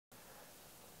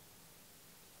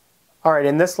All right,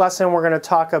 in this lesson we're going to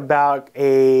talk about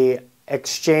a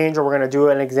exchange, or we're going to do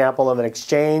an example of an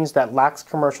exchange that lacks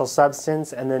commercial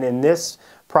substance, and then in this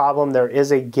problem there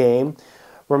is a game.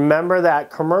 Remember that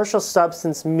commercial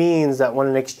substance means that when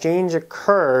an exchange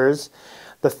occurs,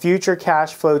 the future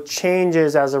cash flow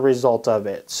changes as a result of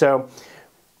it. So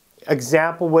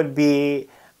example would be,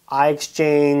 I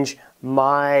exchange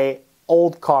my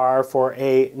old car for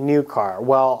a new car.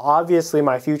 Well, obviously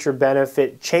my future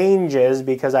benefit changes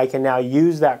because I can now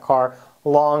use that car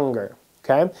longer.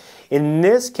 Okay? In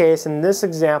this case, in this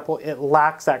example, it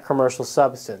lacks that commercial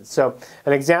substance. So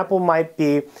an example might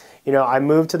be, I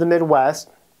moved to the Midwest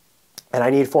and I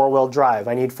need four-wheel drive.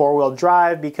 I need four-wheel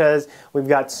drive because we've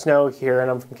got snow here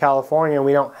and I'm from California and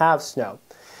we don't have snow.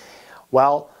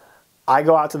 Well, I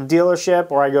go out to the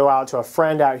dealership or I go out to a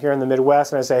friend out here in the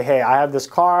Midwest and I say, hey, I have this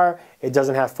car, it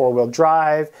doesn't have four-wheel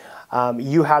drive.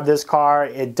 You have this car,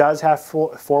 it does have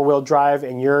four-wheel drive,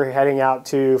 and you're heading out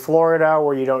to Florida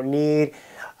where you don't need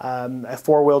a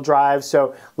four-wheel drive,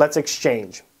 so let's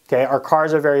exchange. Okay, our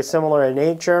cars are very similar in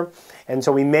nature, and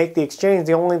so we make the exchange.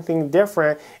 The only thing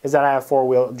different is that I have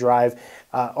four-wheel drive,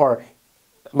 or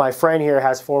my friend here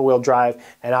has four-wheel drive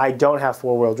and I don't have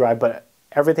four-wheel drive, but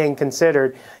everything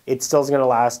considered, it still is going to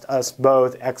last us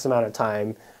both X amount of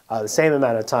time, the same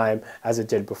amount of time as it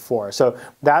did before. So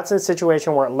that's a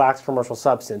situation where it lacks commercial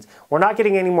substance. We're not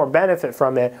getting any more benefit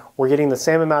from it. We're getting the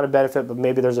same amount of benefit, but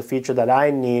maybe there's a feature that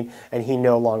I need and he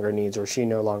no longer needs, or she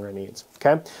no longer needs.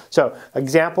 Okay? So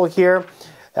example here,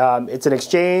 it's an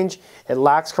exchange, it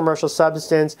lacks commercial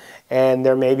substance, and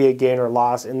there may be a gain or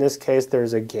loss. In this case,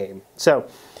 there's a gain. So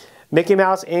Mickey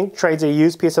Mouse Inc. trades a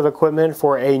used piece of equipment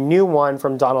for a new one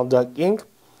from Donald Duck Inc.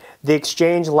 The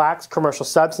exchange lacks commercial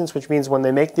substance, which means when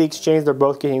they make the exchange, they're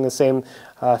both getting the same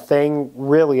thing,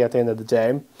 really, at the end of the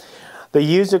day. The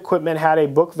used equipment had a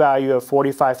book value of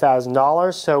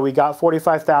 $45,000, so we got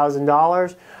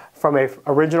 $45,000 from an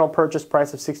original purchase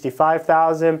price of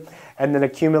 $65,000 and then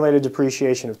accumulated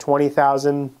depreciation of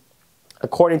 $20,000.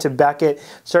 According to Beckett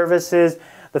Services,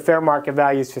 the fair market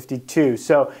value is $52,000.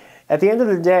 So at the end of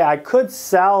the day, I could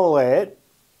sell it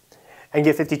and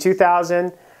get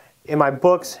 $52,000. In my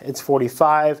books, it's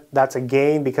 $45,000. That's a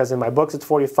gain because in my books it's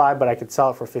 $45,000, but I could sell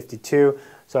it for $52,000,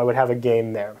 so I would have a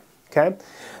gain there. Okay.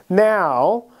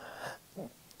 Now,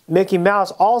 Mickey Mouse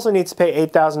also needs to pay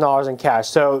 $8,000 in cash.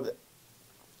 So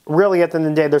really, at the end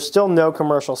of the day, there's still no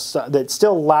commercial. That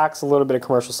still lacks a little bit of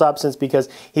commercial substance because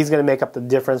he's going to make up the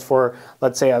difference for,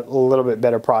 let's say, a little bit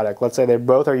better product. Let's say they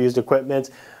both are used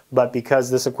equipment, but because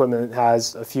this equipment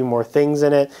has a few more things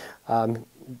in it,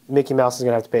 Mickey Mouse is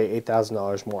going to have to pay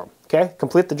 $8,000 more. Okay,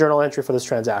 complete the journal entry for this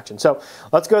transaction. So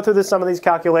let's go through some of these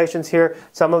calculations here.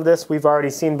 Some of this we've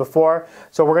already seen before.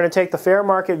 So we're going to take the fair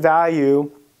market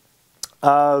value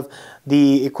of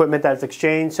the equipment that's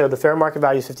exchanged. So the fair market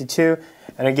value is $52,000.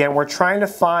 And again, we're trying to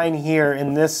find here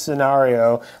in this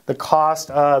scenario the cost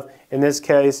of, in this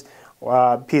case,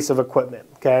 piece of equipment.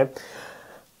 Okay,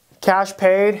 cash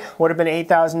paid would have been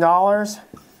 $8,000.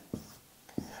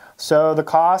 So the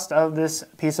cost of this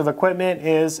piece of equipment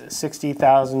is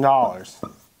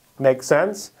 $60,000. Makes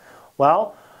sense?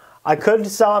 Well, I could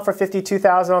sell it for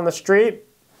 $52,000 on the street.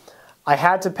 I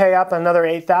had to pay up another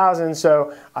 $8,000,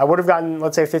 so I would have gotten,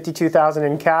 let's say, $52,000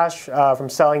 in cash from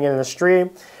selling it in the street.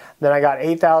 Then I got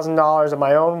 $8,000 of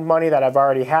my own money that I've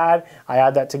already had. I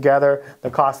add that together.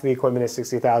 The cost of the equipment is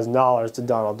 $60,000 to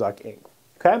Donald Duck Inc.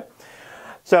 Okay?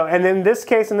 So, and in this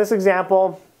case, in this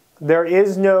example, there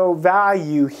is no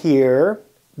value here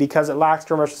because it lacks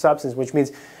commercial substance, which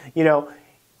means,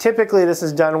 typically this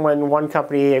is done when one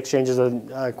company exchanges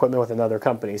equipment with another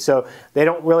company. So they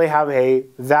don't really have a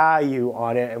value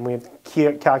on it, and we have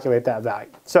to calculate that value.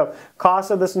 So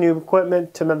cost of this new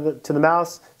equipment to the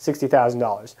mouse,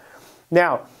 $60,000.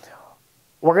 Now,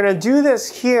 we're going to do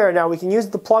this here. Now, we can use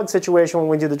the plug situation when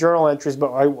we do the journal entries,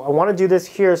 but I want to do this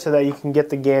here so that you can get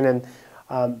the gain and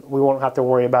we won't have to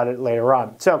worry about it later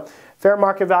on. So fair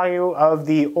market value of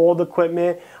the old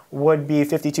equipment would be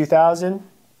 $52,000.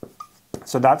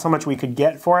 So that's how much we could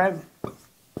get for it.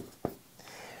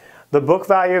 The book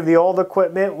value of the old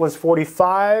equipment was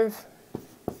 $45,000,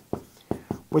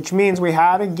 which means we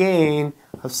had a gain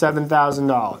of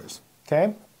 $7,000.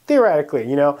 Okay?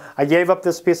 Theoretically, I gave up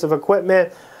this piece of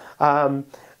equipment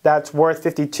that's worth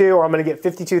 $52,000, or I'm going to get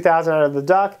 $52,000 out of the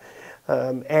duck.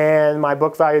 And my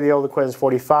book value of the old equipment is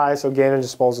 $45,000, so gain and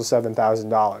disposal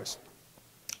 $7,000.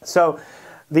 So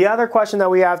the other question that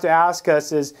we have to ask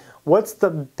us is, what's the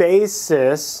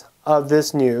basis of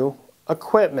this new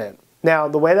equipment? Now,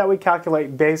 the way that we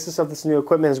calculate basis of this new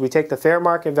equipment is we take the fair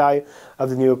market value of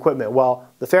the new equipment. Well,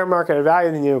 the fair market value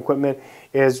of the new equipment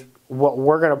is what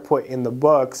we're going to put in the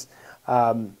books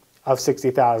of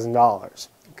 $60,000.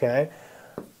 Okay.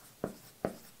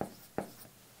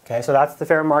 Okay, so that's the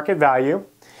fair market value.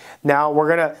 Now we're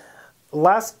going to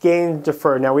less gain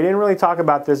deferred. Now we didn't really talk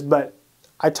about this, but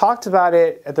I talked about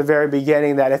it at the very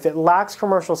beginning that if it lacks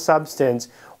commercial substance,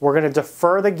 we're going to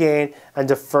defer the gain and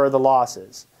defer the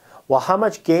losses. Well, how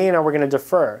much gain are we going to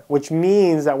defer? Which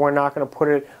means that we're not going to put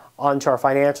it onto our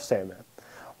financial statement.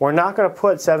 We're not going to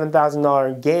put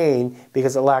 $7,000 gain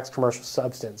because it lacks commercial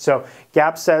substance. So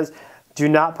GAAP says do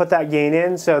not put that gain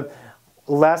in. So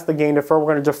less the gain deferred,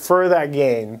 we're going to defer that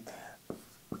gain.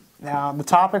 Now, the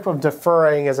topic of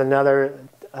deferring is another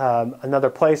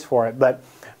place for it, but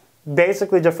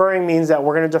basically deferring means that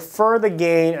we're going to defer the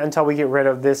gain until we get rid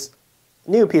of this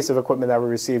new piece of equipment that we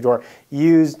received or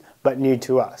used but new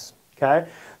to us. Okay?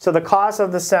 So the cost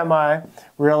of the semi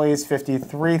really is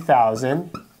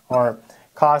 $53,000, or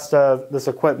cost of this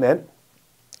equipment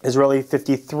is really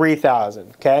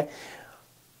 $53,000. Okay?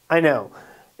 I know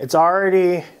it's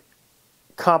already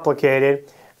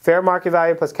complicated. Fair market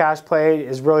value plus cash paid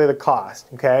is really the cost,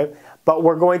 okay? But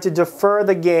we're going to defer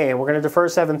the gain. We're going to defer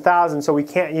 $7,000, so we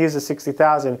can't use the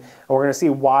 $60,000, and we're going to see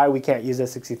why we can't use the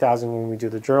 $60,000 when we do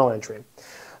the journal entry.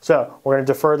 So we're going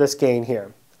to defer this gain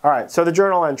here. All right, so the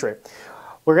journal entry.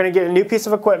 We're going to get a new piece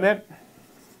of equipment.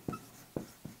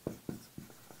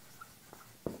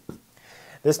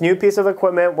 This new piece of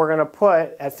equipment we're going to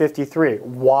put at 53.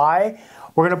 Why?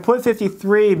 We're going to put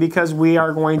 53 because we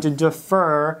are going to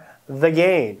defer the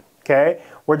gain, okay?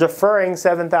 We're deferring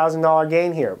 $7,000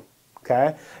 gain here,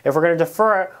 okay? If we're going to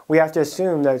defer it, we have to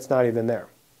assume that it's not even there,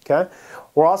 okay?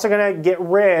 We're also going to get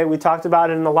rid, we talked about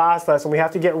it in the last lesson, we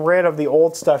have to get rid of the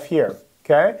old stuff here,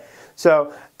 okay?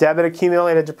 So debit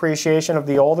accumulated depreciation of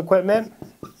the old equipment,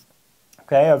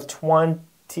 okay, of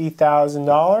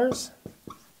 $20,000.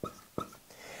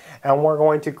 And we're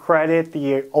going to credit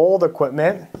the old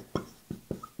equipment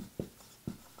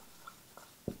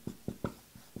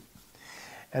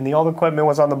and the old equipment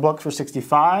was on the books for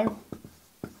 $65,000.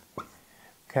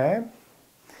 Okay.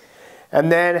 And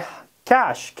then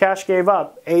cash. Cash gave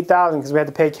up $8,000 because we had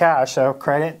to pay cash, so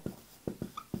credit.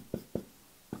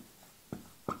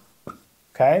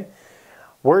 Okay.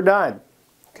 We're done.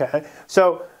 Okay.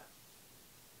 So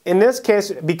in this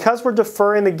case, because we're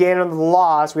deferring the gain and the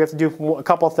loss, we have to do a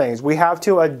couple things. We have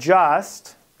to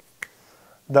adjust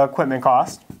the equipment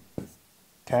cost.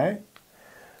 Okay.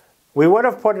 We would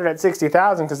have put it at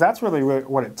 $60,000 because that's really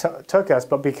what it took us,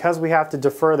 but because we have to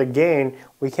defer the gain,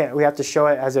 we have to show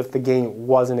it as if the gain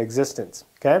was in existence.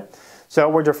 Okay? So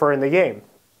we're deferring the gain.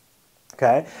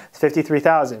 Okay? It's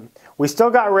 $53,000. We still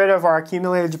got rid of our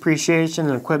accumulated depreciation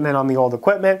and equipment on the old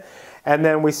equipment, and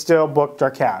then we still booked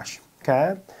our cash.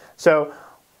 Okay? So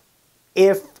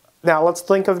now let's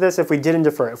think of this if we didn't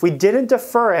defer it. If we didn't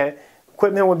defer it,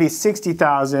 equipment would be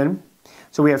 $60,000.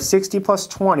 So we have 60 plus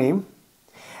 20.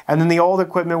 And then the old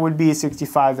equipment would be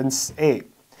 65 and 8.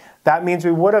 That means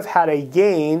we would have had a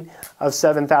gain of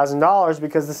 $7,000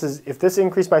 because if this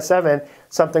increased by 7,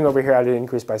 something over here had to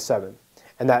increase by 7.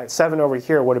 And that 7 over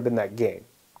here would have been that gain.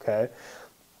 Okay?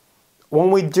 When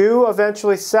we do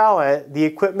eventually sell it, the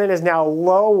equipment is now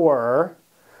lower,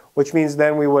 which means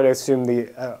then we would assume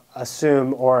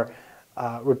or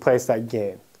replace that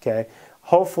gain. Okay?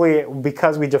 Hopefully,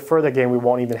 because we defer the gain, we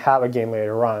won't even have a gain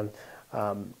later on.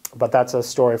 But that's a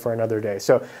story for another day.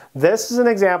 So this is an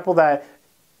example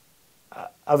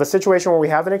of a situation where we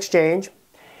have an exchange,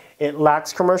 it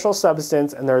lacks commercial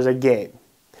substance, and there's a gain.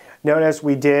 Notice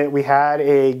we had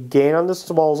a gain on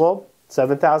disposal,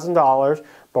 $7,000,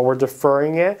 but we're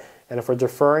deferring it, and if we're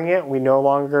deferring it, we no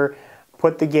longer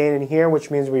put the gain in here,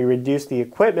 which means we reduce the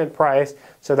equipment price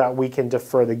so that we can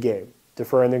defer the gain.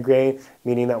 Deferring the gain,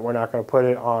 meaning that we're not going to put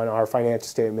it on our financial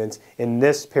statements in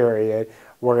this period.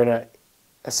 We're going to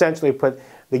essentially put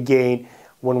the gain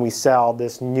when we sell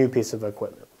this new piece of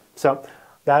equipment. So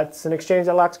that's an exchange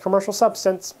that lacks commercial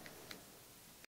substance.